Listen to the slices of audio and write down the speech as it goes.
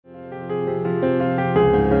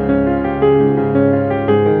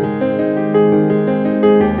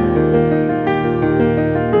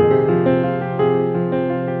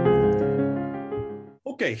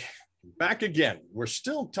back again. We're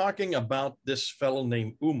still talking about this fellow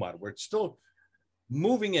named Umar. We're still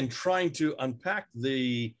moving and trying to unpack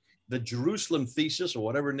the Jerusalem thesis, or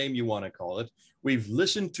whatever name you want to call it. We've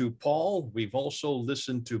listened to Paul. We've also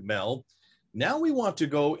listened to Mel. Now we want to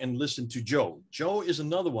go and listen to Joe. Joe is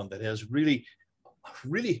another one that has really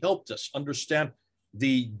helped us understand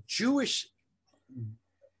the Jewish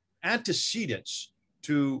antecedents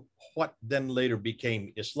to what then later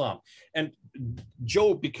became Islam. And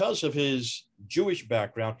Joe, because of his Jewish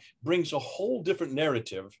background, brings a whole different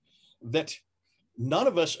narrative that none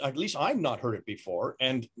of us, at least I've not heard it before.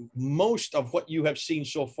 And most of what you have seen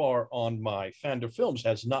so far on my Fandom Films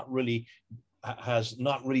has not really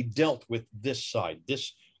dealt with this side,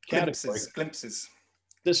 this category. Glimpses.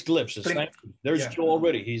 This glimpses. There's Joe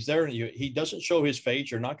already. He's there. He doesn't show his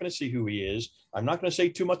face. You're not going to see who he is. I'm not going to say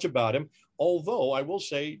too much about him. Although I will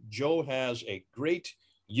say Joe has a great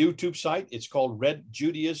YouTube site. It's called Red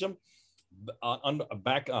Judaism.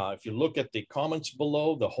 If you look at the comments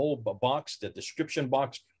below, the whole box, the description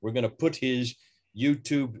box, we're going to put his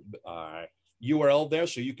YouTube URL there,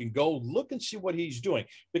 so you can go look and see what he's doing,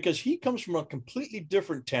 because he comes from a completely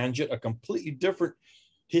different tangent, a completely different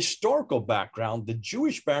historical background, the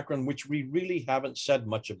Jewish background, which we really haven't said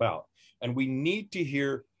much about. And we need to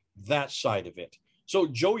hear that side of it. So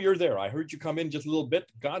Joe, you're there. I heard you come in just a little bit.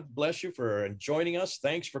 God bless you for joining us.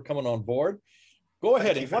 Thanks for coming on board. Go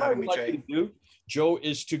ahead. And what I would like you to do, Joe,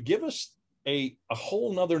 is to give us a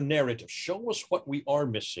whole nother narrative. Show us what we are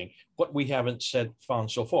missing, what we haven't found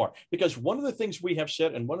so far. Because one of the things we have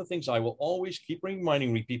said, and one of the things I will always keep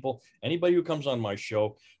reminding people, anybody who comes on my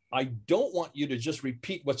show, I don't want you to just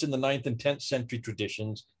repeat what's in the 9th and 10th century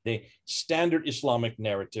traditions, the standard Islamic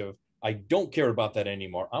narrative. I don't care about that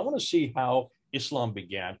anymore. I want to see how Islam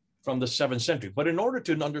began from the 7th century. But in order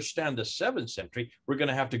to understand the 7th century, we're going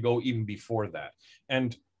to have to go even before that.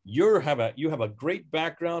 And you have a great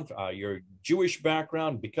background, your Jewish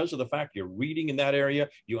background, because of the fact you're reading in that area.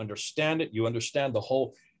 You understand it. You understand the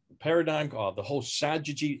whole paradigm, the whole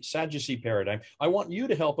Sadducee paradigm. I want you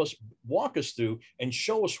to help us, walk us through and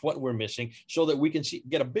show us what we're missing, so that we can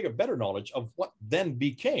get a better knowledge of what then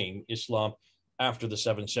became Islam after the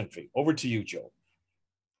 7th century. Over to you, Joe.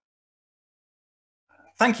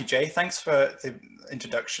 Thank you, Jay. Thanks for the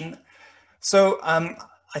introduction. So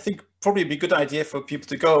I think probably it'd be a good idea for people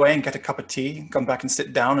to go away and get a cup of tea, come back and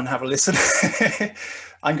sit down and have a listen.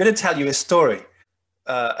 I'm going to tell you a story.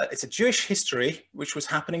 It's a Jewish history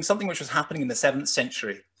something which was happening in the 7th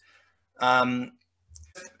century.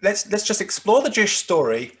 Let's just explore the Jewish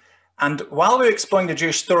story. And while we're exploring the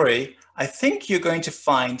Jewish story, I think you're going to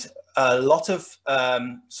find a lot of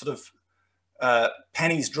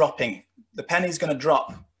pennies dropping. The penny's going to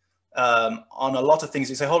drop on a lot of things.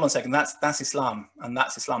 You say, hold on a second, that's Islam, and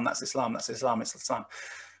that's Islam, that's Islam, that's Islam, it's Islam.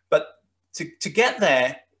 But to get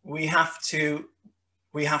there, we have to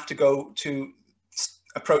go to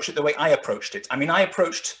approach it the way I approached it. I mean, I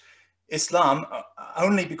approached Islam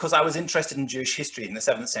only because I was interested in Jewish history in the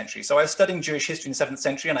 7th century. So I was studying Jewish history in the 7th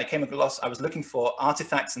century, and I was looking for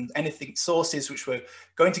artifacts and sources which were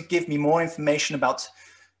going to give me more information about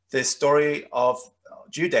the story of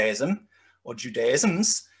Judaism or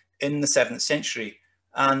Judaisms in the 7th century.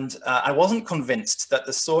 And I wasn't convinced that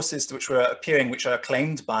the sources which were appearing, which are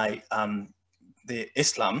claimed by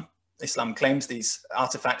Islam claims these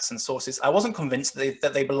artifacts and sources, I wasn't convinced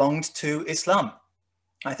that they belonged to Islam.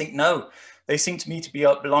 I think, no, they seem to me to be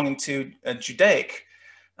belonging to Judaic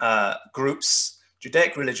groups,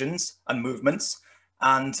 Judaic religions and movements.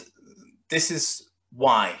 And this is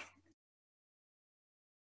why.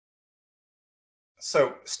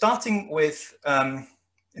 So starting with,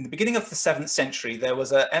 in the beginning of the 7th century, there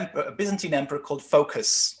was a Byzantine emperor called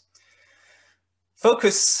Phocus.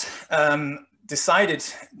 Phocus decided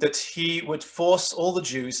that he would force all the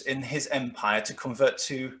Jews in his empire to convert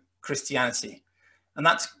to Christianity. And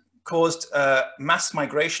that caused a mass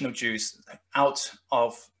migration of Jews out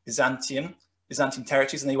of Byzantine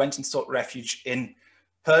territories, and they went and sought refuge in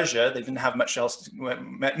Persia. They didn't have much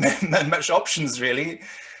options, really,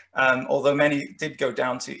 although many did go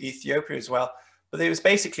down to Ethiopia as well. But it was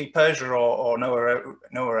basically Persia or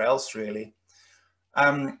nowhere else, really.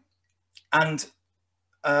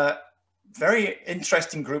 Very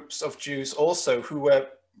interesting groups of Jews also who were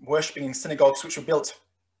worshipping in synagogues which were built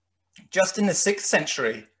just in the 6th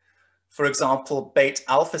century. For example, Beit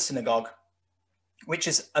Alpha synagogue, which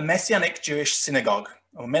is a Messianic Jewish synagogue,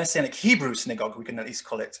 or Messianic Hebrew synagogue, we can at least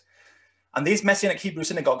call it. And these Messianic Hebrew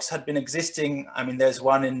synagogues had been existing. I mean, there's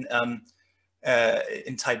one in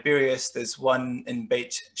Tiberias, there's one in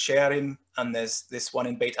Beit Shearim, and there's this one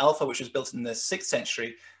in Beit Alpha, which was built in the 6th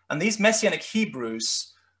century. And these Messianic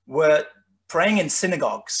Hebrews were praying in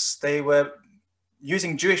synagogues. They were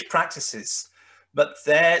using Jewish practices, but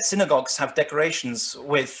their synagogues have decorations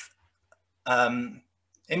with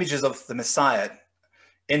images of the Messiah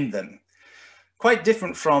in them. Quite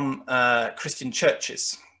different from Christian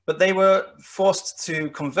churches, but they were forced to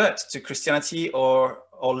convert to Christianity or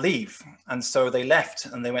leave. And so they left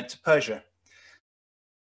and they went to Persia.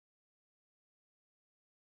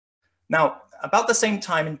 Now, about the same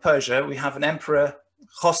time in Persia, we have an emperor,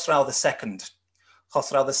 Khosrow II.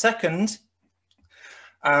 Khosrow II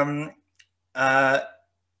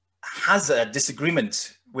has a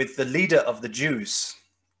disagreement with the leader of the Jews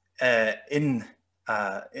in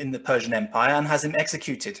the Persian Empire and has him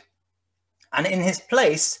executed. And in his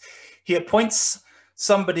place, he appoints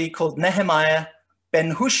somebody called Nehemiah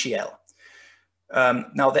ben Hushiel.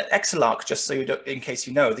 Now, the exelarch, just so you don't, in case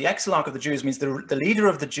you know, the exelarch of the Jews means the leader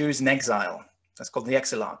of the Jews in exile. That's called the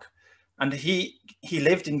exelarch. And he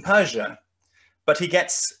lived in Persia, but he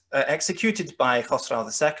gets executed by Khosrow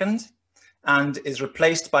II and is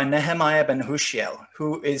replaced by Nehemiah ben Hushiel,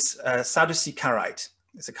 who is a Sadducee Karaite.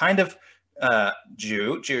 It's a kind of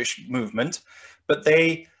Jewish movement, but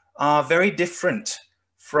they are very different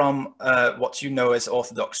from what you know as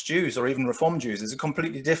Orthodox Jews or even Reformed Jews. It's a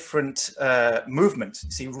completely different movement.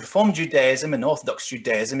 You see, Reformed Judaism and Orthodox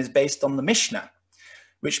Judaism is based on the Mishnah,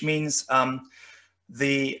 which means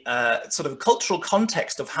the sort of cultural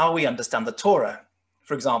context of how we understand the Torah.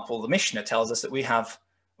 For example, the Mishnah tells us that we have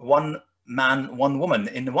one man, one woman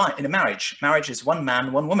in a marriage. Marriage is one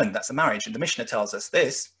man, one woman. That's a marriage, and the Mishnah tells us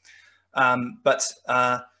this.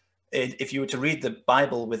 If you were to read the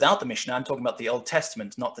Bible without the Mishnah, I'm talking about the Old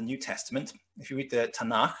Testament, not the New Testament. If you read the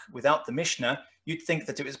Tanakh without the Mishnah, you'd think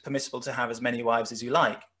that it was permissible to have as many wives as you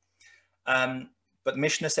like. But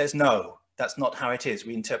Mishnah says, no, that's not how it is.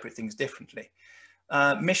 We interpret things differently.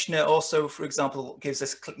 Mishnah also, for example,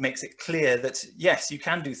 makes it clear that, yes, you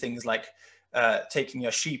can do things like taking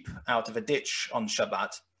your sheep out of a ditch on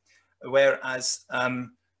Shabbat, whereas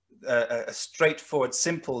a straightforward,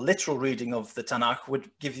 simple, literal reading of the Tanakh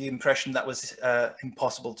would give you the impression that was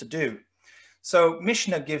impossible to do. So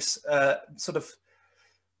Mishnah gives sort of,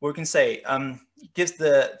 what we can say, gives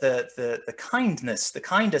the kindness, the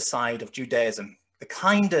kinder side of Judaism,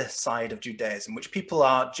 which people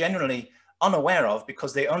are generally unaware of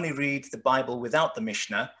because they only read the Bible without the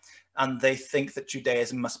Mishnah, and they think that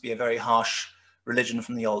Judaism must be a very harsh religion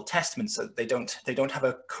from the Old Testament, so they don't have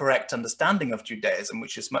a correct understanding of Judaism,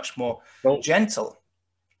 which is much more gentle.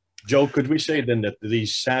 Joe, could we say then that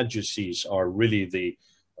these Sadducees are really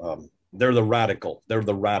they're the radical? They're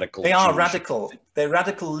the radical. They are Jews. radical. They're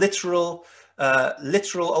radical, literal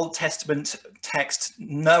Old Testament text.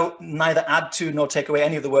 No, neither add to nor take away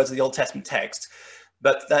any of the words of the Old Testament text,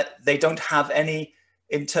 but that they don't have any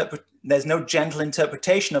there's no gentle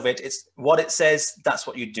interpretation of it. It's what it says, that's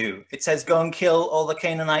what you do. It says, go and kill all the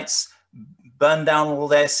Canaanites, burn down all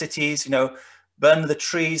their cities, burn the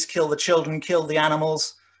trees, kill the children, kill the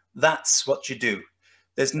animals. That's what you do.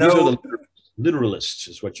 There's no... These are the literalists,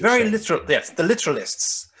 is what you're saying. Very literal, yes, the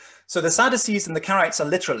literalists. So the Sadducees and the Karaites are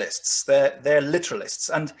literalists. They're literalists.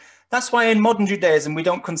 And that's why in modern Judaism, we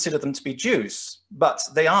don't consider them to be Jews, but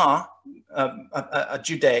they are a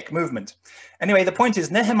Judaic movement. Anyway, the point is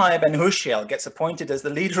Nehemiah ben Hushiel gets appointed as the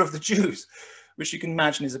leader of the Jews, which you can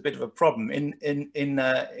imagine is a bit of a problem in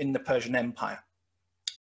the Persian Empire.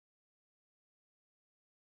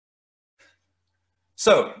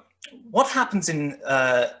 So what happens in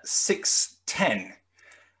 610?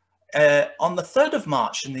 On the 3rd of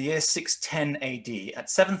March in the year 610 AD at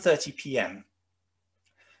 7:30 p.m.,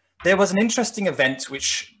 there was an interesting event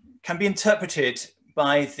which can be interpreted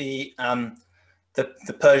by the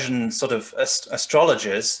Persian sort of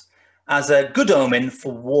astrologers as a good omen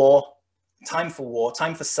for war, time for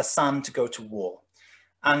Sasan to go to war.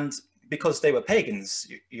 And because they were pagans,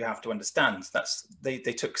 you have to understand, they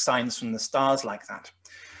took signs from the stars like that.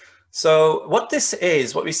 So what this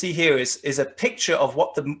is, what we see here is a picture of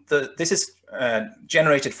what this is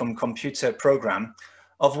generated from a computer program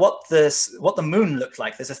of what the moon looked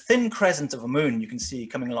like. There's a thin crescent of a moon you can see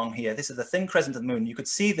coming along here. This is the thin crescent of the moon. You could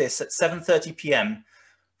see this at 7:30 p.m.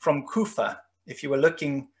 from Kufa. If you were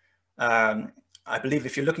looking, I believe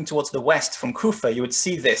if you're looking towards the west from Kufa, you would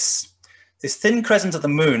see this thin crescent of the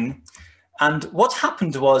moon. And what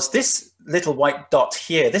happened was this little white dot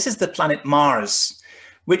here, this is the planet Mars,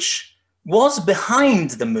 which was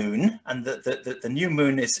behind the moon. And the new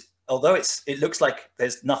moon is, although it looks like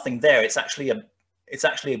there's nothing there, it's actually a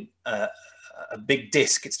big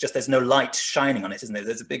disk. It's just there's no light shining on it, isn't there?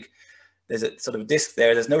 There's a sort of disk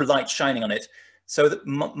there. There's no light shining on it. So that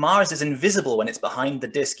Mars is invisible when it's behind the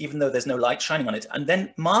disk, even though there's no light shining on it. And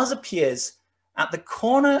then Mars appears at the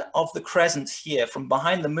corner of the crescent here from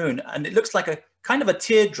behind the moon, and it looks like a kind of a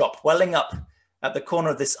teardrop welling up at the corner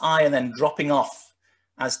of this eye and then dropping off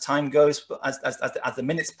as time goes, as the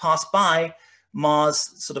minutes pass by,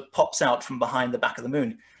 Mars sort of pops out from behind the back of the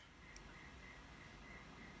moon.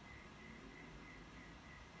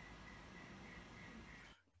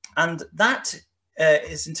 And that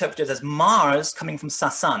is interpreted as Mars coming from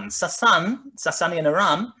Sasan. Sasanian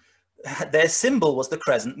Aram, their symbol was the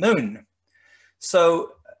crescent moon.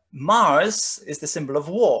 So Mars is the symbol of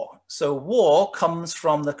war. So war comes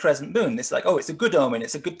from the crescent moon. It's like, oh, it's a good omen.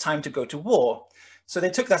 It's a good time to go to war. So they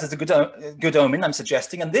took that as a good omen, I'm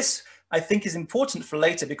suggesting. And this, I think, is important for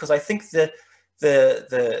later, because I think the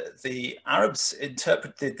Arabs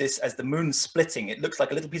interpreted this as the moon splitting. It looks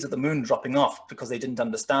like a little piece of the moon dropping off because they didn't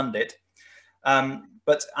understand it.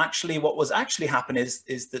 But actually, what was actually happening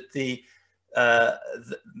is that the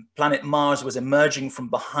planet Mars was emerging from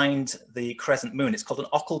behind the crescent moon. It's called an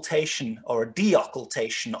occultation or a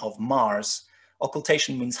deoccultation of Mars.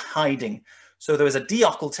 Occultation means hiding. So there was a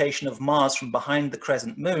deoccultation of Mars from behind the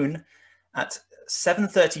crescent moon at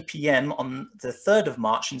 7:30 p.m. on the 3rd of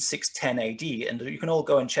March in 610 AD. And you can all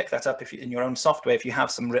go and check that up if you, in your own software, if you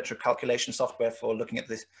have some retrocalculation software for looking at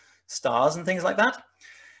the stars and things like that.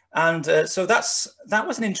 And so that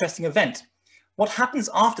was an interesting event. What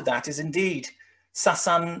happens after that is indeed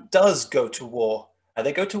Sasan does go to war.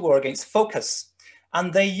 They go to war against Phocus.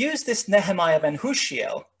 And they use this Nehemiah ben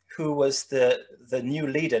Hushiel, who was the new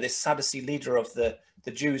leader, this Sadducee leader of the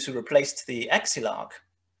Jews who replaced the exelarch,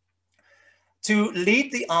 to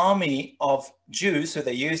lead the army of Jews who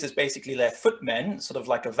they used as basically their footmen, sort of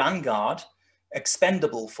like a vanguard,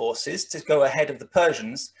 expendable forces to go ahead of the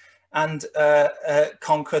Persians and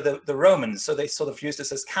conquer the Romans. So they sort of used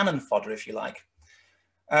this as cannon fodder, if you like.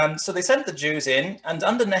 So they sent the Jews in, and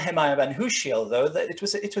under Nehemiah ben Hushiel, though,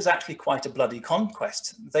 it was actually quite a bloody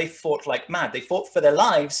conquest. They fought like mad. They fought for their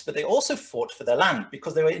lives, but they also fought for their land,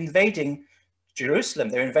 because they were invading Jerusalem.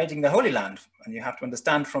 They were invading the Holy Land. And you have to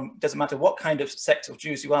understand, it doesn't matter what kind of sect of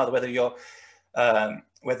Jews you are, whether you're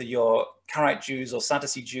Karaite Jews or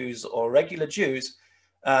Sadducee Jews or regular Jews,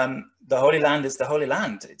 the Holy Land is the Holy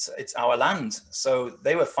Land. It's our land. So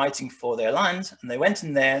they were fighting for their land, and they went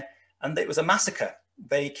in there, and it was a massacre.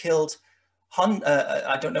 They killed,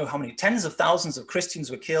 I don't know how many, tens of thousands of Christians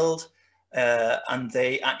were killed, and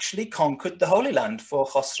they actually conquered the Holy Land for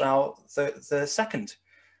Khosrow II.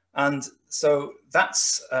 And so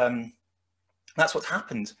that's what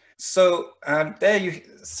happened. So there you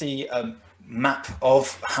see a map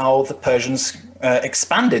of how the Persians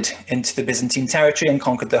expanded into the Byzantine territory and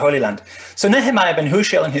conquered the Holy Land. So Nehemiah ben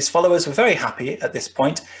Hushiel and his followers were very happy at this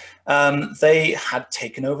point. They had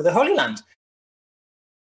taken over the Holy Land.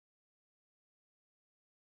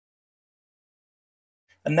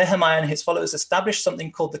 And Nehemiah and his followers established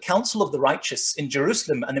something called the Council of the Righteous in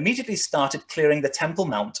Jerusalem, and immediately started clearing the Temple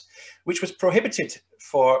Mount, which was prohibited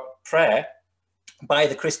for prayer by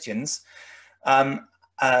the Christians. The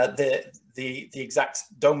exact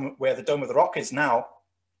dome where the Dome of the Rock is now,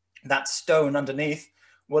 that stone underneath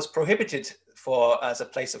was prohibited as a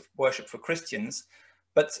place of worship for Christians.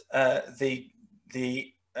 But the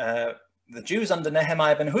Jews under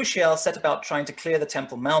Nehemiah ben Hushiel set about trying to clear the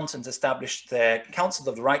Temple Mount and establish their Council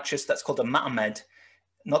of the Righteous. That's called a Ma'amed,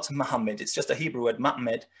 not Muhammad. It's just a Hebrew word,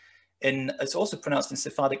 Ma'amed. It's also pronounced in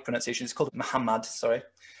Sephardic pronunciation. It's called Muhammad, sorry.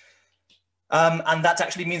 And that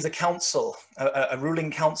actually means a council, a ruling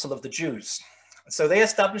council of the Jews. So they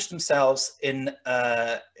established themselves in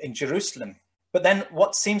Jerusalem. But then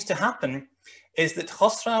what seems to happen is that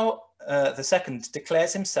Khosrow II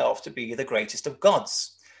declares himself to be the greatest of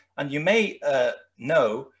gods. And you may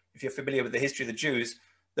know, if you're familiar with the history of the Jews,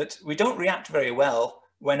 that we don't react very well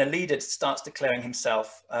when a leader starts declaring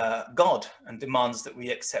himself God and demands that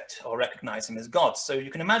we accept or recognize him as God. So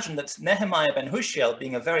you can imagine that Nehemiah ben Hushiel,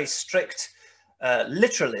 being a very strict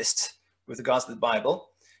literalist with regards to the Bible,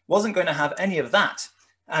 wasn't going to have any of that,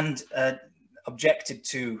 and objected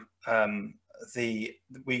to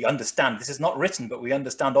we understand, this is not written, but we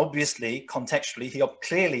understand obviously, contextually, he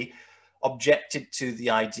clearly objected to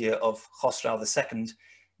the idea of Khosrow II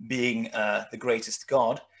being the greatest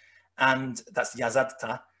god, and that's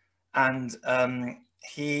Yazadta, and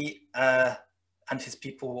he and his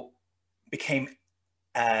people became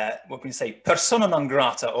what can you say, persona non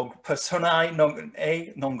grata, or personae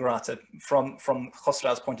non grata from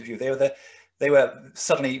Khosrow's point of view. They were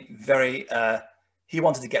suddenly very, he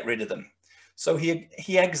wanted to get rid of them. So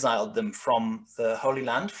he exiled them from the Holy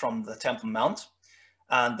Land, from the Temple Mount,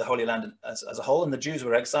 and the Holy Land as a whole, and the Jews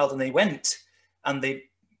were exiled, and they went, and they,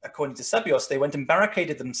 according to Sabios, they went and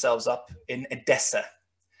barricaded themselves up in Edessa.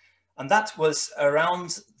 And that was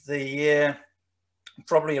around the year,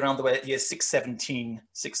 probably around the year 617,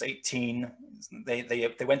 618.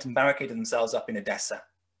 They went and barricaded themselves up in Edessa.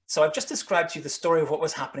 So I've just described to you the story of what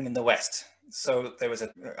was happening in the West. So there was a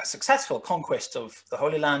successful conquest of the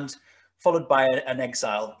Holy Land, followed by an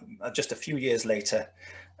exile just a few years later,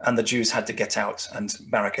 and the Jews had to get out and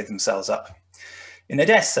barricade themselves up in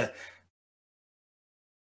Edessa.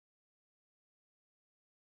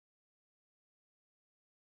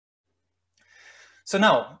 So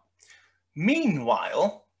now,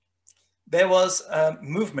 meanwhile, there was a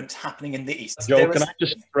movement happening in the East. Joe, can I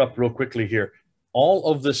just interrupt real quickly here? All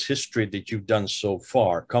of this history that you've done so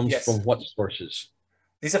far comes from what sources?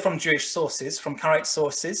 These are from Jewish sources, from Karaite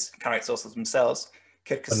sources themselves.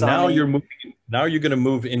 But now you're going to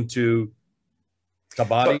move into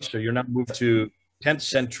Tabari, so you're now moved to 10th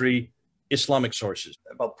century Islamic sources.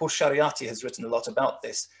 Well, Paul Shariati has written a lot about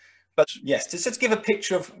this. But yes, to just give a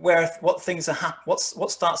picture of what things are what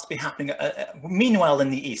starts to be happening. Meanwhile, in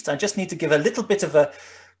the East, I just need to give a little bit of a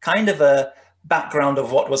kind of a background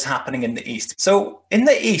of what was happening in the East. So in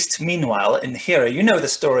the East, meanwhile, in Hira, you know the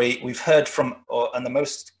story we've heard from, and the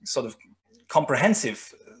most sort of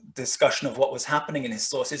comprehensive discussion of what was happening in his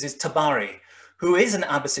sources is Tabari, who is an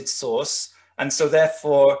Abbasid source, and so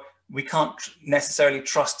therefore we can't necessarily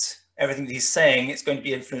trust everything that he's saying. It's going to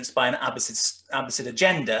be influenced by an Abbasid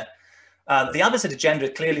agenda. The Abbasid agenda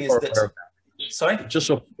clearly is that. Sorry. Just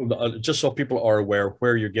so people are aware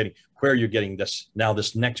where you're getting this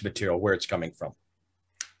next material, where it's coming from.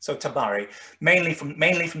 So Tabari, mainly from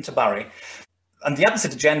Tabari. And the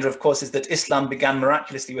Abbasid agenda, of course, is that Islam began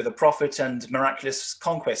miraculously with a prophet and miraculous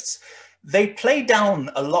conquests. They play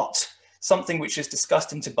down a lot something which is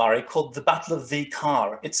discussed in Tabari called the Battle of the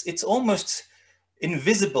Kar. It's almost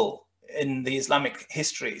invisible in the Islamic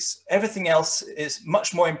histories. Everything else is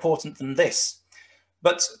much more important than this.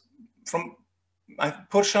 But from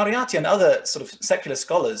Pur Shariati and other sort of secular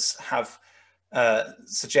scholars have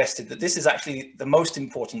suggested that this is actually the most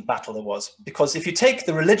important battle there was, because if you take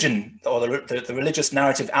the religion or the religious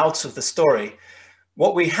narrative out of the story,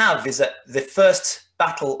 what we have is that the first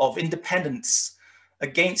battle of independence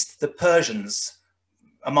against the Persians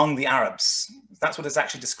among the Arabs. That's what it's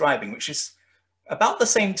actually describing, which is about the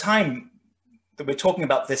same time that we're talking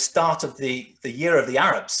about the start of the year of the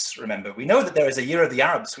Arabs. Remember, we know that there is a year of the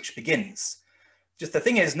Arabs which begins. Just the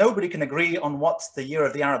thing is, nobody can agree on what the year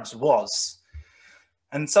of the Arabs was.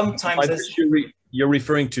 And sometimes you're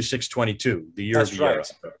referring to 622, the year of the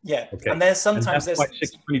Arabs. Yeah. Okay. And that's why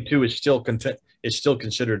 622 is still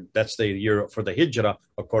considered, that's the year for the Hijrah,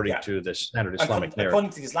 according to the standard Islamic narrative. According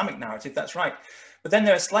to the Islamic narrative, that's right. But then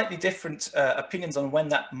there are slightly different opinions on when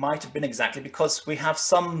that might have been exactly, because we have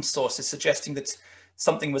some sources suggesting that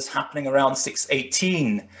something was happening around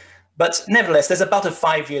 618. But nevertheless, there's about a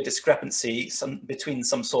 5-year discrepancy between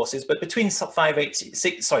some sources. But between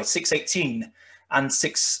 618 and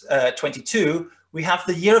 622, we have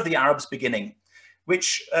the year of the Arabs beginning,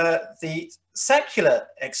 which the secular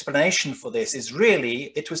explanation for this is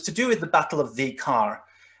really, it was to do with the Battle of the Kar,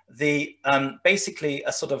 basically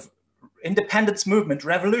a sort of independence movement,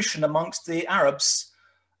 revolution amongst the Arabs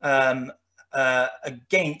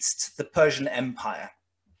against the Persian Empire.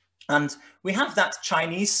 And we have that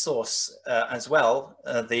Chinese source as well,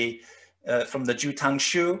 from the Jutang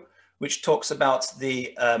Shu, which talks about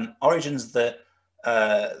the origins of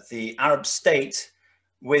the Arab state,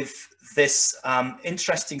 with this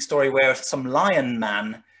interesting story where some lion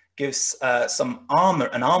man gives an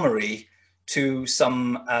armory to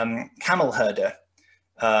some camel herder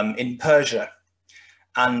in Persia.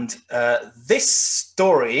 And this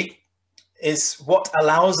story is what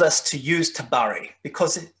allows us to use Tabari,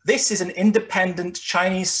 because this is an independent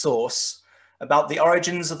Chinese source about the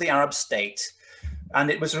origins of the Arab state. And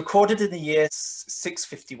it was recorded in the year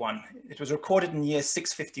 651. It was recorded in the year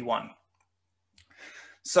 651.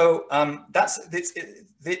 So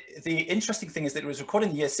the interesting thing is that it was recorded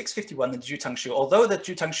in the year 651, the Jutang Shu. Although the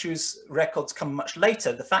Jutang Shu's records come much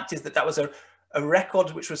later, the fact is that that was a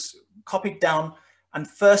record which was copied down and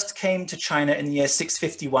first came to China in the year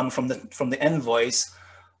 651 from the envoys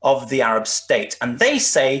of the Arab state. And they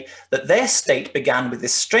say that their state began with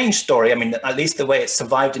this strange story. I mean, at least the way it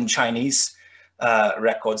survived in Chinese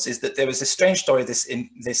records is that there was this strange story,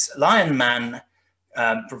 this lion man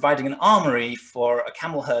providing an armory for a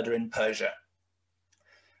camel herder in Persia.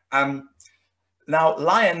 Now,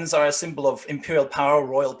 lions are a symbol of imperial power,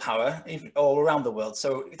 royal power, even all around the world.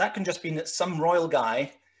 So that can just mean that some royal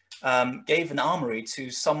guy gave an armory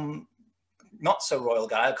to some not so royal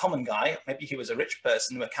guy, a common guy. Maybe he was a rich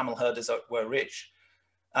person where camel herders were rich.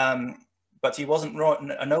 but he wasn't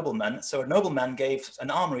a nobleman. So a nobleman gave an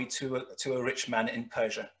armory to a rich man in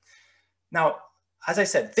Persia. Now, as I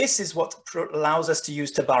said, this is what allows us to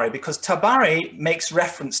use Tabari, because Tabari makes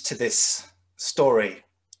reference to this story.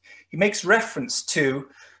 He makes reference to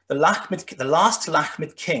the last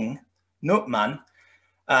Lakhmid king, Nu'man,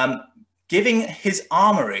 giving his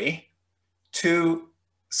armory to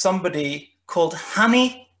somebody called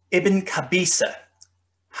Hani ibn Qabisa.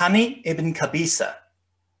 Hani ibn Qabisa.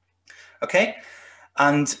 Okay,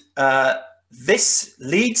 and this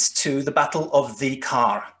leads to the Battle of the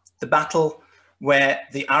Kar, the battle where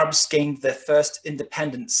the Arabs gained their first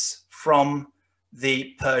independence from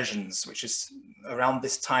the Persians, which is around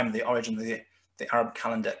this time, the origin of the Arab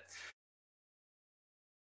calendar.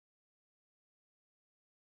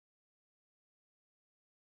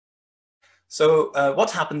 So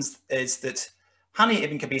what happens is that Hani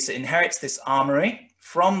ibn Qabisa inherits this armory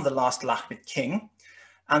from the last Lakhmid king.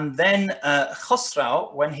 And then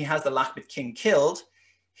Khosrow, when he has the Lakhmid king killed,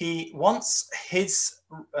 he wants his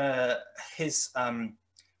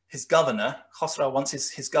governor, Khosrow wants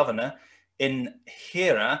his governor in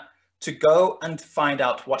Hira to go and find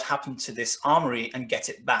out what happened to this armory and get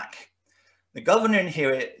it back. The governor in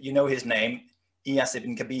Hira, you know his name, Iyas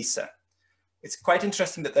ibn Qabisa. It's quite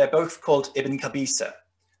interesting that they're both called Ibn Qabisa,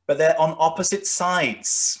 but they're on opposite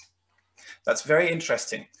sides. That's very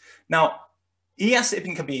interesting. Now, Iyas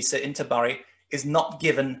ibn Qabisa in Tabari is not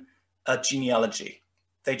given a genealogy.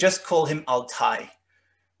 They just call him Altai,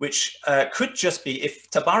 which could just be, if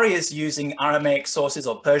Tabari is using Aramaic sources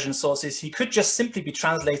or Persian sources, he could just simply be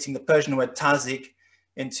translating the Persian word Tazig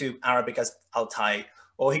into Arabic as Altai,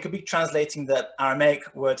 or he could be translating the Aramaic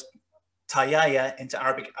word Tayaya into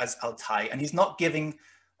Arabic as Altai, and he's not giving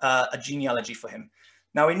a genealogy for him.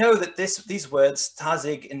 Now we know that these words,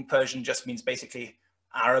 Tazig in Persian just means basically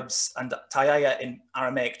Arabs, and Tayaya in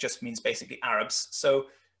Aramaic just means basically Arabs. So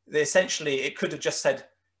essentially it could have just said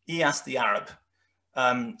Iyas the Arab.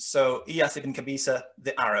 So Iyas ibn Qabisa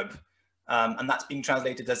the Arab, and that's being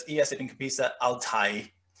translated as Iyas ibn Qabisa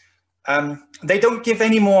Altai. They don't give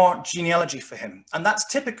any more genealogy for him, and that's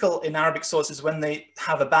typical in Arabic sources. When they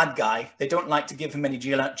have a bad guy, they don't like to give him any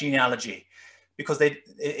genealogy, because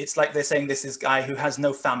it's like they're saying this is a guy who has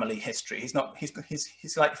no family history.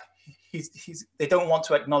 They don't want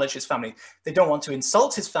to acknowledge his family. They don't want to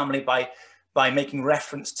insult his family by making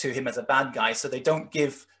reference to him as a bad guy, so they don't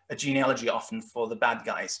give a genealogy often for the bad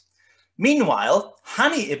guys. Meanwhile,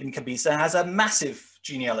 Hani ibn Qabisa has a massive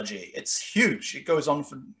genealogy. It's huge. It goes on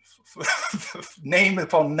for name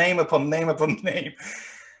upon name upon name upon name.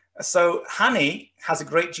 So Hani has a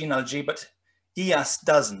great genealogy, but Iyas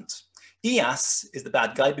doesn't. Iyas is the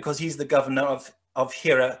bad guy because he's the governor of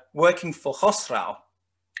Hira working for Khosrow,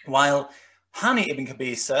 while Hani ibn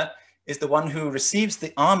Qabisa is the one who receives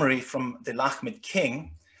the armory from the Lakhmid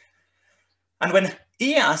king. And when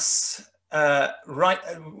Iyas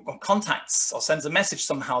contacts or sends a message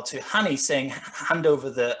somehow to Hani saying, hand over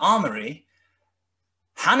the armory,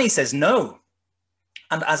 Hani says no.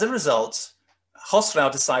 And as a result,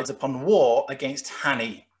 Khosrow decides upon war against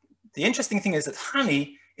Hani. The interesting thing is that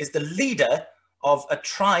Hani is the leader of a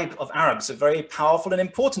tribe of Arabs, a very powerful and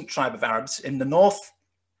important tribe of Arabs in the north.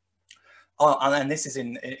 And this is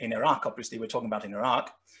in Iraq, obviously, we're talking about in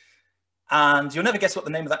Iraq. And you'll never guess what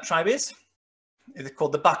the name of that tribe is. It's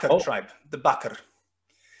called the Bakr tribe, the Bakr.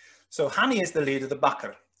 So Hani is the leader of the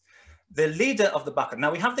Bakr. The leader of the Bakr.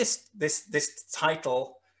 Now we have this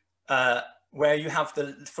title where you have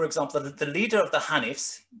for example, the leader of the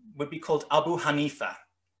Hanifs would be called Abu Hanifa.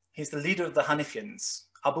 He's the leader of the Hanifians.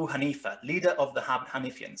 Abu Hanifa, leader of the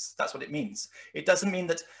Hanifians. That's what it means. It doesn't mean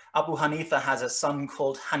that Abu Hanifa has a son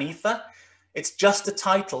called Hanifa. It's just a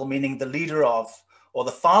title meaning the leader of, or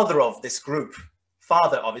the father of this group.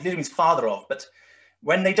 Father of, it literally means father of, but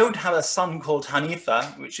when they don't have a son called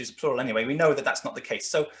Hanifa, which is plural anyway, we know that that's not the case.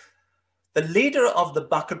 So the leader of the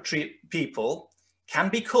Bakr people can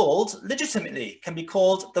be called, legitimately, can be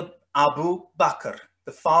called the Abu Bakr,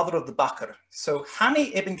 the father of the Bakr. So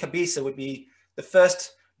Hani ibn Qabisa would be the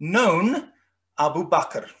first known Abu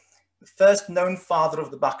Bakr, the first known father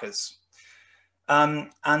of the Bakrs.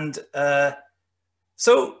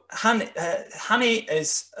 So Hani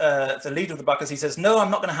is the leader of the Bakrs. He says, no, I'm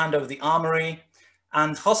not going to hand over the armory.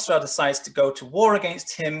 And Khosrow decides to go to war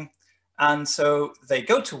against him. And so they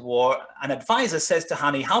go to war. An advisor says to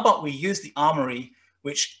Hani, how about we use the armory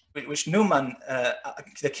which Nu'man,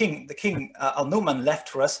 the king Al-Nu'man left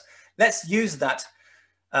for us. Let's use that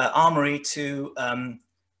armory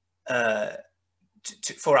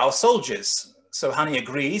for our soldiers. So Hani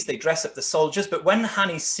agrees, they dress up the soldiers, but when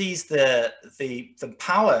Hani sees the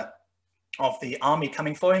power of the army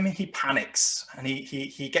coming for him, he panics and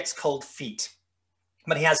he gets cold feet.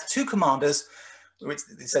 But he has two commanders, which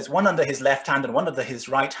it says one under his left hand and one under his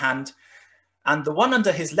right hand. And the one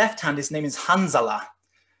under his left hand, his name is Hanzala.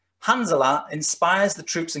 Hanzala inspires the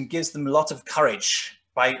troops and gives them a lot of courage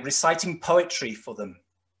by reciting poetry for them.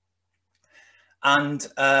 And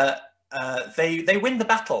they win the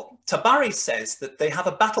battle. Tabari says that they have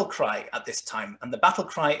a battle cry at this time, and the battle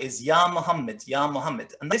cry is Ya Muhammad, Ya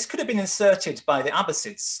Muhammad. And this could have been inserted by the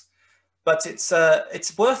Abbasids, but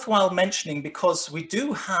it's worthwhile mentioning because we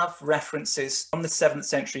do have references from the 7th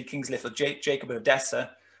century King's List of Jacob of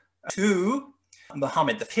Edessa to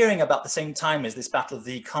Muhammad, appearing about the same time as this Battle of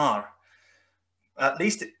the Kar. At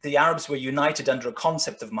least the Arabs were united under a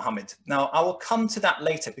concept of Muhammad. Now, I will come to that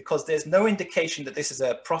later because there's no indication that this is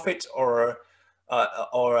a prophet or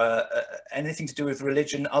anything to do with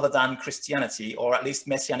religion other than Christianity, or at least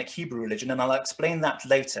Messianic Hebrew religion, and I'll explain that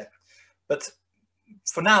later. But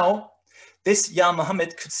for now, this Ya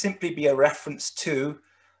Muhammad could simply be a reference to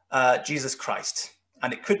Jesus Christ,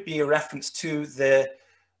 and it could be a reference to the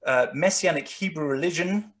Messianic Hebrew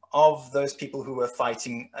religion of those people who were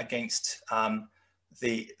fighting against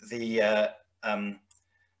the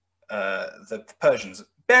Persians.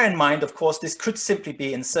 Bear in mind, of course, this could simply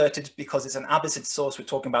be inserted because it's an Abbasid source we're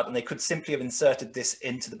talking about, and they could simply have inserted this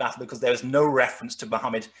into the battle because there is no reference to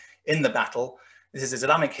Muhammad in the battle. This is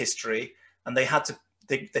Islamic history, and they had to.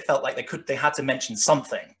 They felt like they had to mention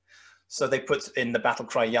something, so they put in the battle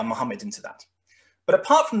cry Ya Muhammad into that. But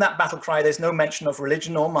apart from that battle cry, there's no mention of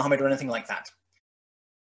religion or Muhammad or anything like that.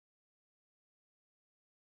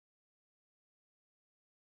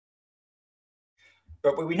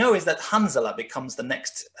 But what we know is that Hanzala becomes the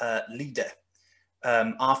next leader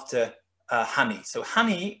after Hani. So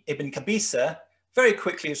Hani ibn Qabisa very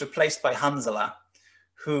quickly is replaced by Hanzala,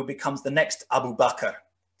 who becomes the next Abu Bakr.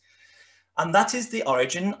 And that is the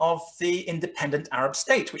origin of the independent Arab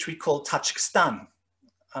state, which we call Tajikistan.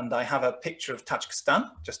 And I have a picture of Tajikistan,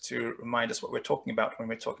 just to remind us what we're talking about when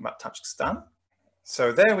we're talking about Tajikistan.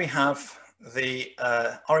 So there we have the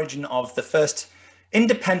origin of the first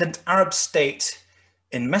independent Arab state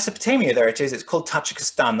in Mesopotamia. There it is, it's called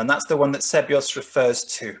Tajikistan, and that's the one that Sebios refers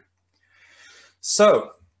to.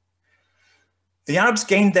 So the Arabs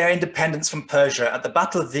gained their independence from Persia at the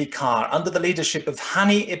Battle of the Kar under the leadership of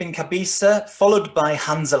Hani ibn Qabisa, followed by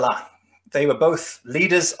Hanzala. They were both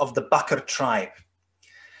leaders of the Bakr tribe.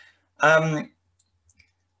 And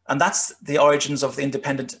that's the origins of the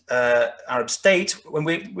independent Arab state,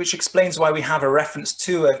 which explains why we have a reference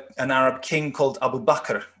to an Arab king called Abu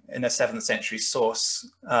Bakr in a 7th century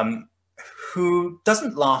source, who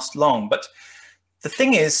doesn't last long. But the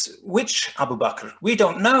thing is, which Abu Bakr? We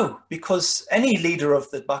don't know, because any leader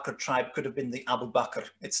of the Bakr tribe could have been the Abu Bakr.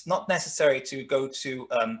 It's not necessary to go to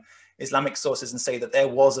Islamic sources and say that there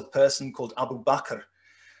was a person called Abu Bakr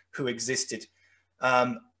who existed.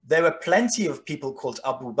 There were plenty of people called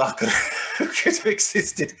Abu Bakr who could have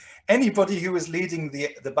existed. Anybody who was leading the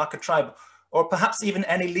Bakr tribe, or perhaps even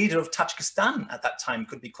any leader of Tajikistan at that time,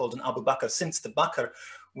 could be called an Abu Bakr, since the Bakr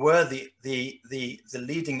were the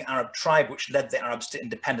leading Arab tribe which led the Arabs to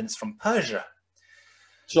independence from Persia.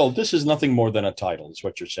 So this is nothing more than a title, is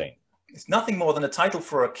what you're saying. It's nothing more than a title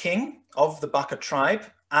for a king of the Bakr tribe,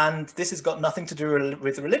 and this has got nothing to do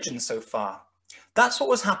with religion so far. That's what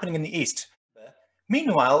was happening in the East.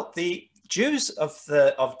 Meanwhile, the Jews of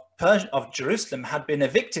Jerusalem had been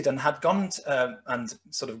evicted and had gone and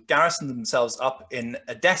sort of garrisoned themselves up in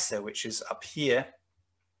Edessa, which is up here.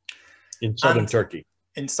 In southern Turkey.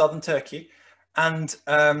 In southern Turkey. And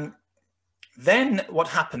then what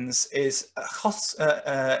happens is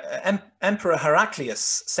Emperor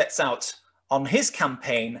Heraclius sets out on his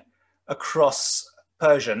campaign across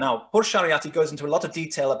Persia. Now, Burshariati goes into a lot of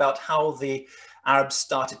detail about how the Arabs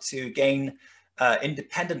started to gain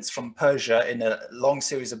independence from Persia in a long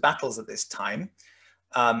series of battles at this time.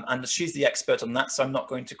 And she's the expert on that, so I'm not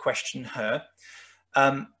going to question her.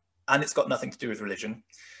 And it's got nothing to do with religion.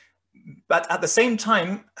 But at the same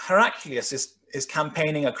time, Heraclius is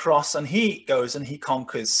campaigning across, and he goes and he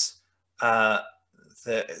conquers the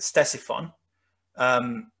Ctesiphon.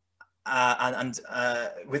 Well,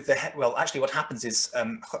 actually what happens is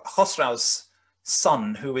Khosrow's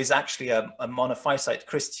son, who is actually a monophysite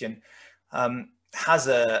Christian, has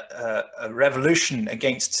a revolution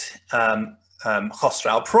against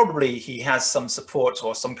Khosrow. Probably he has some support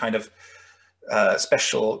or some kind of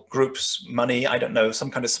special groups, money, I don't know, some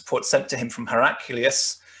kind of support sent to him from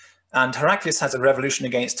Heraclius. And Heraclius has a revolution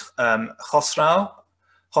against Khosrow.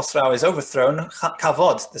 Khosrow is overthrown.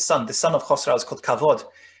 Kavod, the son of Khosrow, is called Kavod.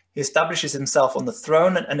 He establishes himself on the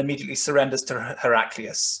throne and immediately surrenders to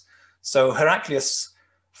Heraclius. So Heraclius,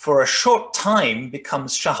 for a short time,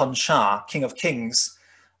 becomes Shah, King of Kings,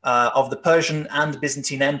 of the Persian and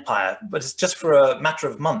Byzantine Empire, but it's just for a matter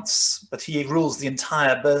of months. But he rules the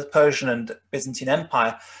entire Persian and Byzantine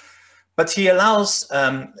Empire. But he allows,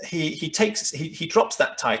 he drops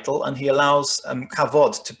that title, and he allows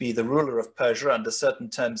Kavod to be the ruler of Persia under certain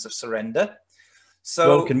terms of surrender.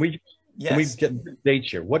 So well, can we get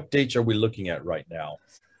dates here? What dates are we looking at right now?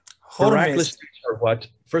 Heraclius dates are what?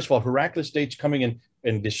 First of all, Heraclius dates coming in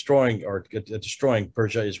and destroying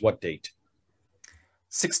Persia is what date?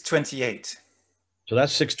 628. So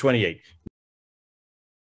that's 628.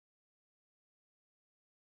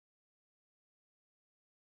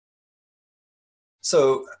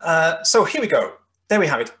 So here we go. There we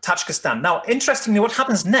have it, Tajikistan. Now, interestingly, what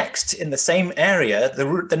happens next in the same area,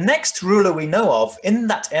 the next ruler we know of in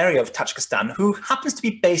that area of Tajikistan, who happens to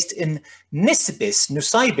be based in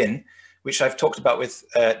Nusaybin, which I've talked about with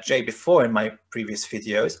Jay before in my previous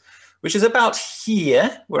videos, which is about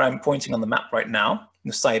here, where I'm pointing on the map right now,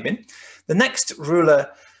 Nusaybin. The next ruler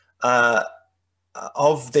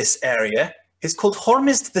of this area is called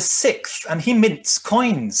Hormizd VI, and he mints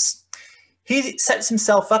coins. He sets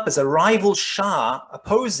himself up as a rival Shah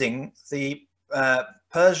opposing the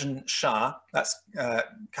Persian Shah, that's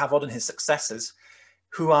Kavod and his successors,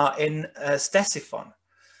 who are in Ctesiphon.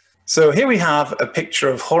 So here we have a picture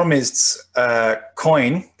of Hormizd's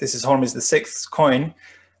coin. This is Hormizd VI's coin,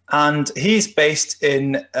 and he's based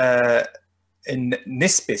in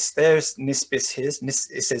Nispis. There's Nispis here.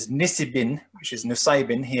 It says Nisibin, which is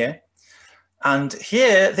Nusaybin here. And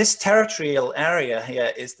here, this territorial area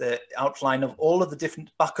here is the outline of all of the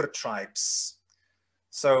different Bakr tribes.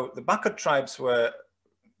 So the Bakr tribes were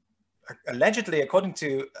allegedly, according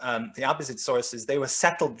to the Abbasid sources, they were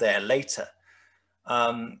settled there later.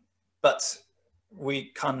 But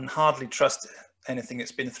we can hardly trust anything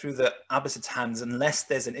that's been through the Abbasid's hands unless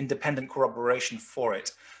there's an independent corroboration for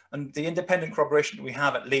it. And the independent corroboration we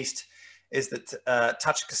have, at least, is that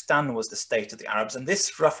Tajikistan was the state of the Arabs. And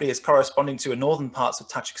this roughly is corresponding to the northern parts of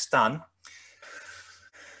Tajikistan.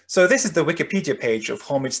 So this is the Wikipedia page of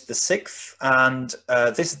Hormizd VI. And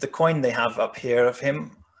this is the coin they have up here of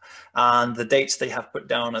him. And the dates they have put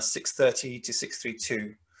down are 630 to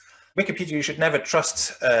 632. Wikipedia you should never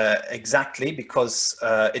trust exactly, because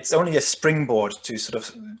it's only a springboard to sort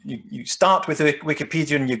of, you start with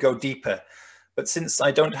Wikipedia and you go deeper. But since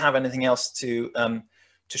I don't have anything else to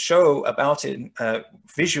show about it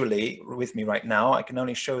visually with me right now, I can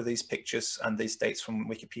only show these pictures and these dates from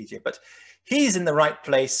Wikipedia. But he's in the right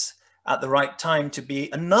place at the right time to be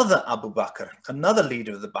another Abu Bakr, another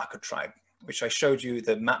leader of the Bakr tribe, which I showed you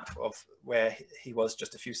the map of where he was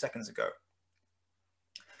just a few seconds ago.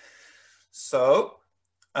 So,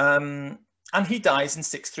 and he dies in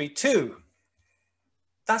 632.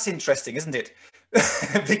 That's interesting, isn't it?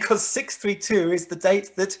 Because 632 is the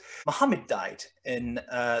date that Muhammad died in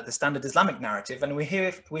the standard Islamic narrative. And we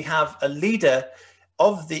have a leader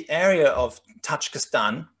of the area of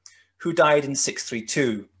Tajikistan who died in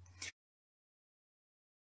 632.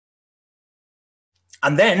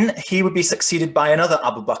 And then he would be succeeded by another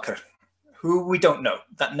Abu Bakr, who we don't know.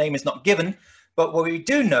 That name is not given. But what we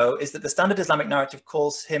do know is that the standard Islamic narrative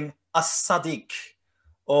calls him As-Sadiq,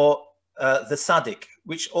 or the Sadiq,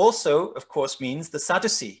 which also, of course, means the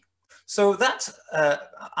Sadducee. So that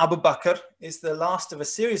Abu Bakr is the last of a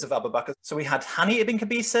series of Abu Bakr. So we had Hani ibn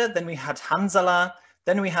Qabisa, then we had Hanzala,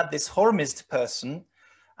 then we had this Hormizd person,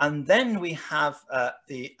 and then we have a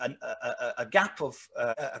gap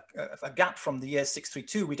from the year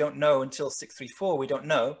 632. We don't know until 634. We don't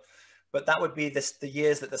know. But that would be the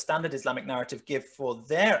years that the standard Islamic narrative give for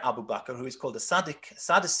their Abu Bakr, who is called a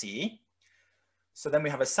Sadducee. So then we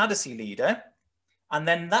have a Sadducee leader. And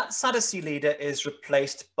then that Sadducee leader is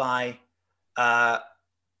replaced by, the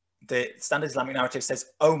standard Islamic narrative says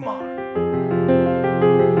Omar.